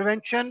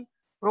 Prevention,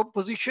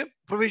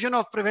 provision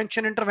of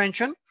prevention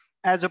intervention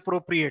as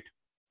appropriate.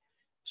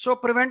 So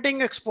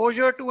preventing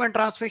exposure to and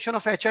transmission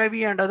of HIV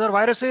and other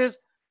viruses.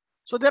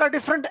 So there are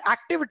different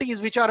activities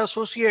which are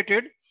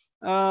associated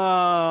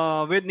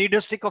with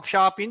needle stick of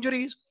sharp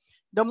injuries.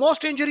 The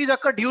most injuries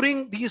occur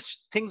during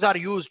these things are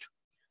used,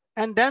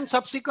 and then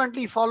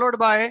subsequently followed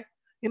by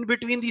in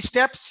between these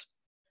steps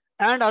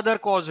and other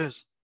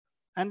causes.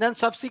 And then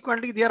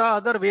subsequently there are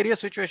other various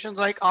situations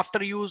like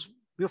after use,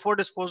 before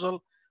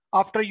disposal,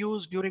 after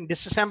use, during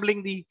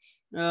disassembling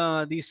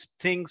these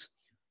things,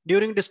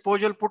 during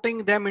disposal,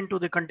 putting them into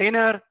the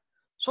container.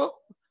 So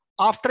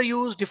after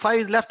use,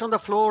 device left on the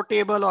floor,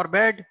 table or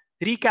bed,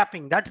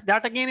 recapping,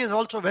 that again is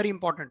also very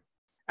important,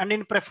 and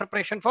in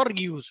preparation for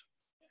reuse.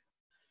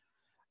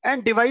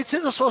 And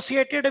devices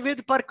associated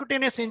with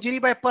percutaneous injury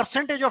by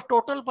percentage of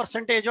total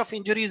percentage of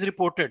injuries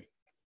reported.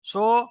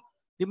 So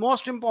the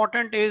most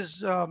important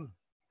is,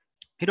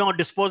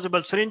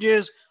 disposable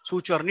syringes,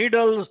 suture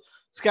needles,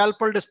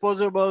 scalpel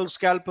disposable,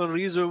 scalpel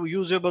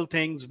reusable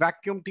things,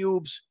 vacuum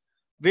tubes,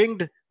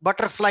 winged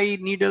butterfly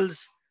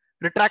needles,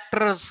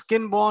 retractors,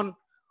 skin bone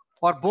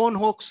or bone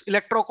hooks,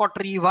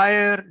 electrocautery,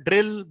 wire,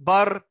 drill,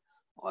 burr,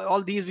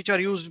 all these which are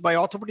used by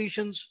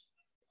orthopedicians.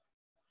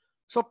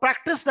 So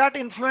practice that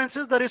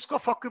influences the risk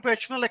of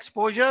occupational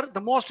exposure.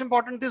 The most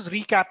important is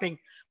recapping.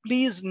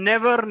 Please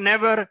never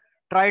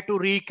try to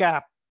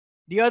recap.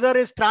 The other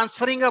is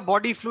transferring a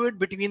body fluid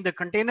between the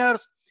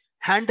containers,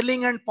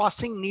 handling and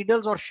passing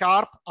needles or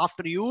sharp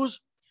after use,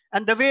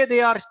 and the way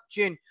they are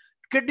changed.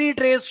 Kidney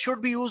trays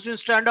should be used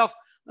instead of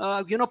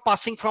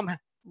passing from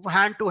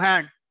hand to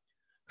hand.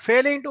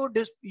 Failing to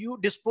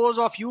dispose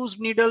of used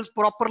needles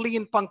properly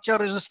in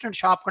puncture-resistant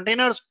sharp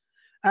containers,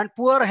 and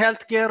poor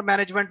healthcare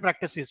management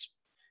practices.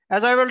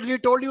 As I already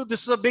told you,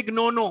 this is a big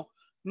no-no.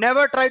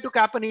 Never try to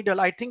cap a needle.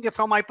 I think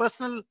from my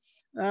personal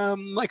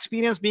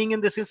experience being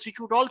in this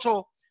institute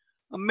also,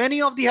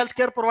 many of the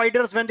healthcare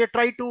providers, when they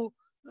try to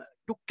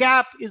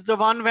cap, is the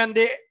one when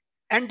they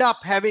end up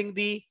having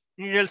the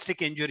needle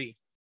stick injury.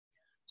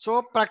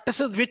 So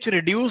practices which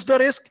reduce the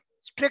risk,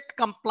 strict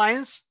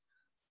compliance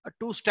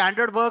to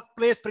standard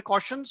workplace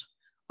precautions,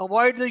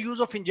 avoid the use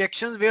of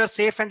injections where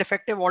safe and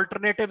effective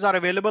alternatives are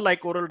available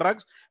like oral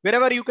drugs.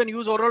 Wherever you can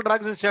use oral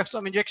drugs instead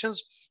of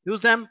injections, use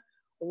them.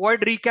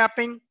 Avoid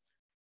recapping.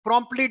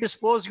 Promptly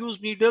dispose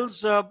used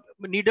needles.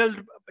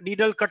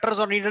 Needle cutters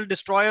or needle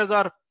destroyers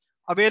are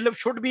available,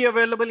 should be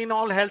available in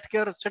all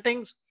healthcare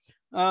settings.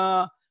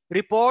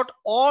 Report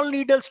all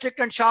needle stick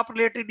and sharp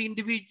related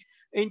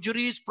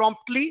injuries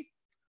promptly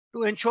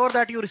to ensure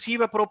that you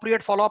receive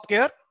appropriate follow-up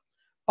care.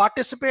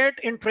 Participate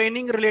in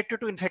training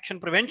related to infection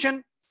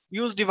prevention.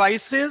 Use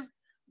devices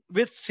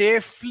with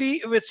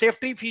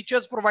safety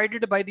features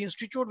provided by the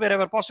institute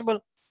wherever possible.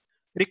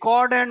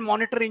 Record and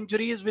monitor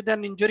injuries with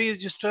an injury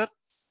register.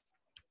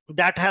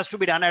 That has to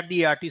be done at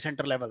the ERT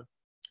center level.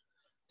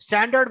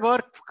 Standard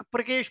work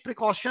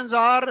precautions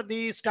are,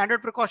 the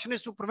standard precaution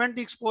is to prevent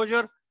the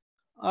exposure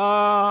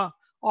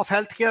of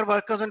healthcare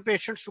workers and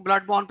patients to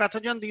blood-borne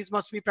pathogen. These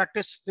must be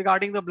practiced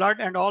regarding the blood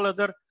and all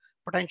other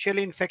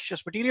potentially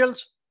infectious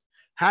materials.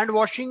 Hand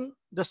washing,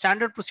 the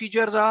standard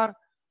procedures are,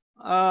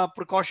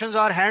 precautions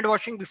are hand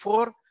washing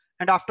before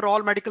and after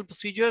all medical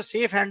procedures,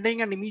 safe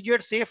handling and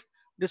immediate safe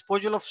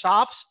disposal of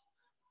sharps.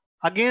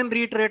 Again,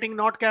 reiterating,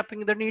 not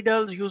capping the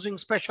needles, using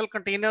special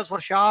containers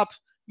for sharps,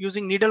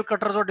 using needle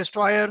cutters or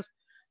destroyers,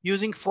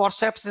 using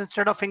forceps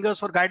instead of fingers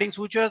for guiding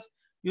sutures,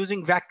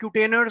 using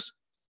vacutainers,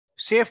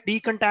 safe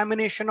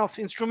decontamination of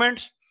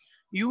instruments,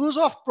 use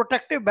of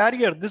protective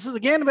barrier. This is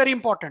again very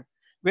important.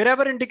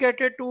 Wherever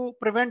indicated to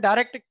prevent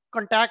direct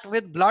contact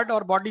with blood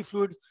or body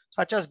fluid,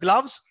 such as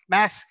gloves,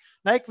 masks.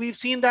 Like we've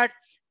seen that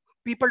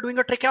people doing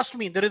a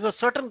tracheostomy, there is a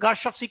certain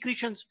gush of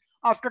secretions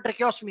after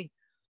tracheostomy.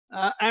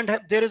 And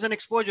there is an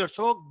exposure.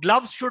 So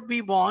gloves should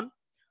be worn,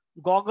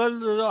 goggles,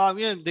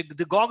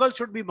 the goggles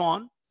should be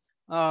worn,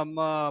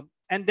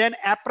 and then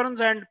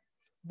aprons and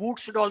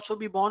boots should also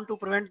be worn to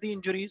prevent the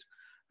injuries.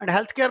 And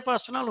healthcare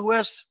personnel who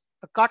has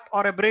a cut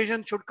or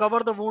abrasion should cover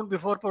the wound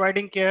before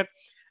providing care.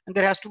 And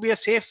there has to be a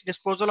safe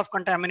disposal of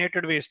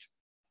contaminated waste.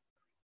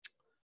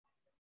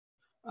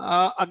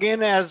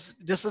 Again, as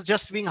this is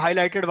just being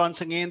highlighted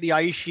once again, the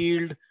eye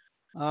shield,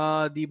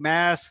 the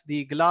mask,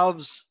 the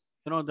gloves,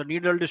 the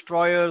needle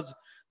destroyers,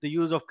 the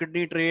use of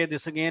kidney tray.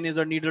 This again is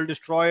a needle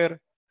destroyer.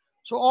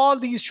 So all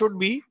these should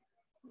be,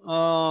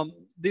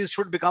 these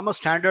should become a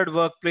standard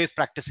workplace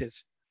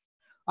practices.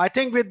 I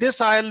think with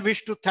this, I'll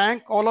wish to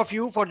thank all of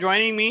you for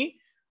joining me,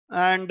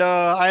 and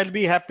I'll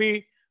be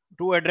happy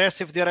to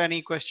address if there are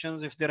any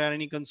questions, if there are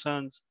any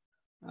concerns,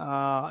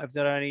 if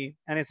there are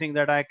anything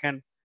that I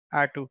can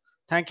add to.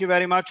 Thank you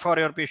very much for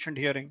your patient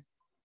hearing.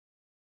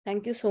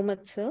 Thank you so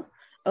much, sir.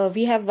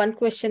 We have one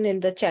question in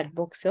the chat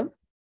box, sir.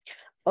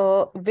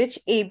 Which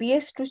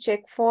ABS to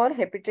check for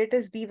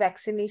hepatitis B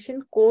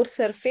vaccination, core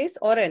surface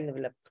or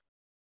envelope?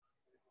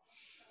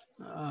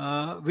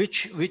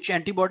 Which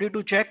antibody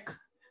to check?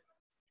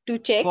 To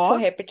check for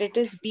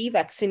hepatitis B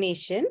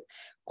vaccination,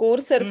 core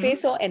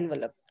surface or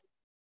envelope?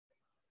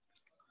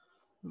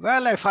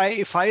 Well,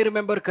 if I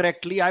remember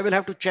correctly, I will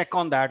have to check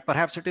on that.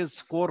 Perhaps it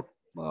is core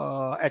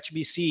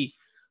HBC,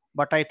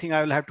 but I think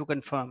I will have to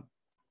confirm.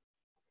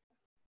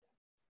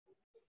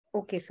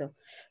 Okay, sir.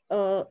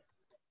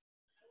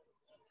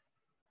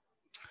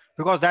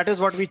 Because that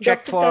is what we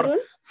check for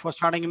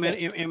starting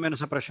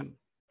immunosuppression.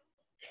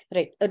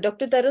 Right.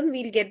 Dr. Tarun,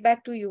 we'll get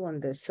back to you on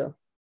this, sir.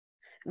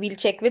 We'll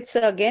check with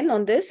sir again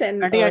on this.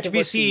 And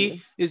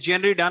HBC is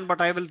generally done,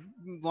 but I will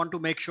want to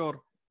make sure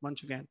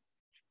once again.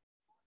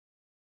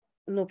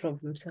 No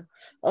problem, sir.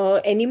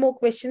 Any more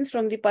questions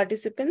from the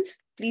participants?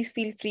 Please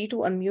feel free to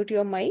unmute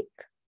your mic.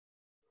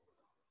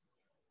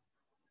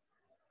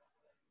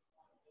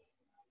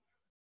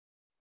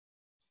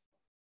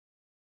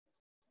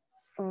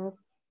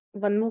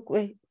 One more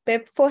question.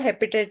 PEP for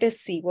hepatitis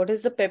C. What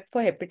is the PEP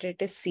for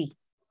hepatitis C?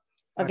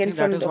 Again, I think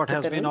that is what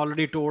has been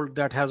already told,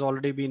 that has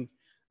already been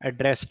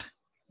addressed.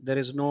 There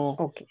is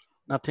no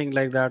nothing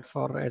like that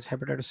for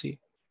hepatitis C.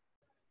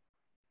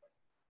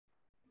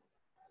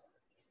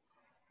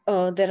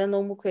 There are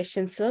no more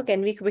questions, sir.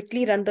 Can we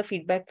quickly run the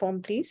feedback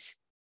form, please?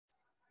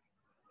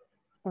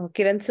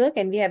 Kiran, sir,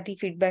 can we have the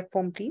feedback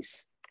form,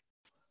 please?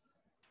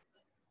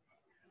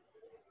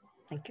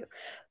 Thank you.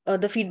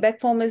 The feedback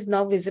form is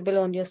now visible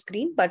on your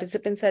screen.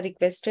 Participants are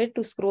requested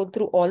to scroll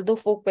through all the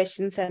 4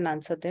 questions and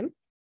answer them.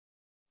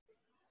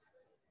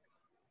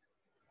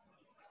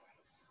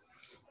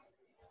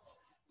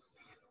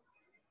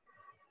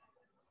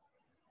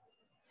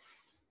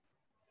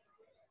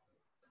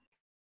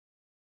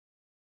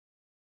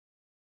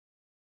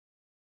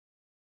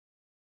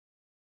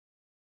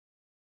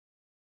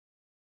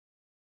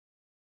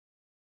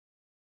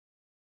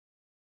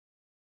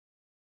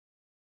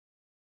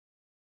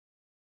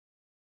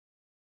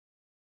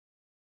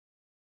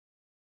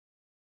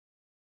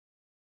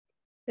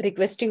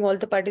 Requesting all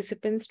the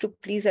participants to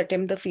please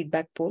attempt the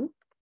feedback poll.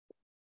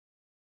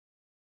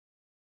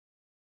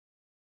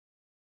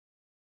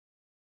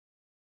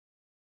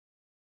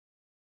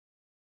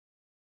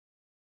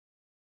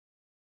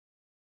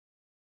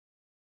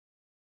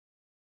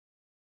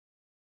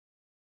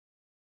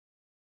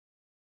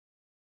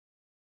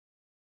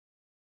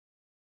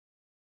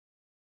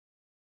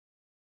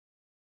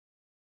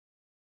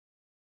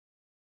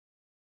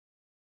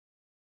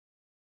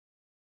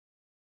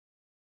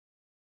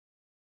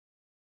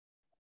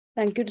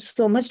 Thank you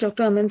so much,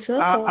 Dr. Aman,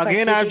 sir.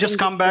 Again, I've just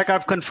come back.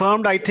 I've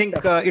confirmed. I think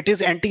it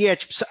is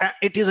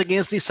it is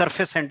against the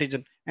surface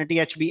antigen,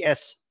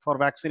 anti-HBS for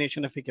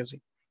vaccination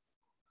efficacy.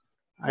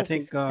 I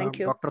think Thank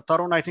you. Dr.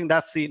 Tarun, I think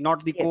that's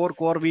not the Yes.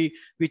 core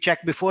we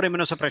check before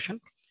immunosuppression.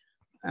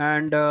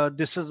 And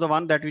this is the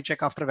one that we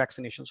check after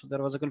vaccination. So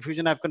there was a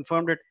confusion. I've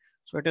confirmed it.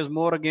 So it is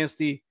more against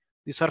the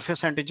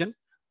surface antigen,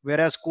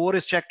 whereas core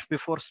is checked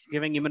before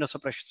giving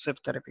immunosuppressive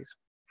therapies.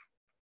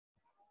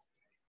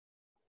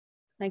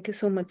 Thank you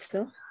so much,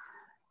 sir.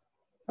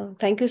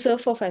 Thank you, sir,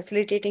 for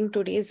facilitating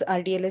today's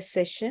RDLS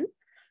session.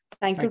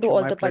 Thank you to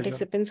all the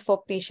participants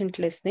for patient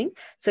listening.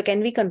 So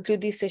can we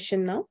conclude this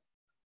session now?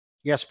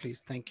 Yes,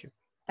 please. Thank you.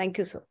 Thank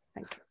you, sir.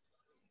 Thank you.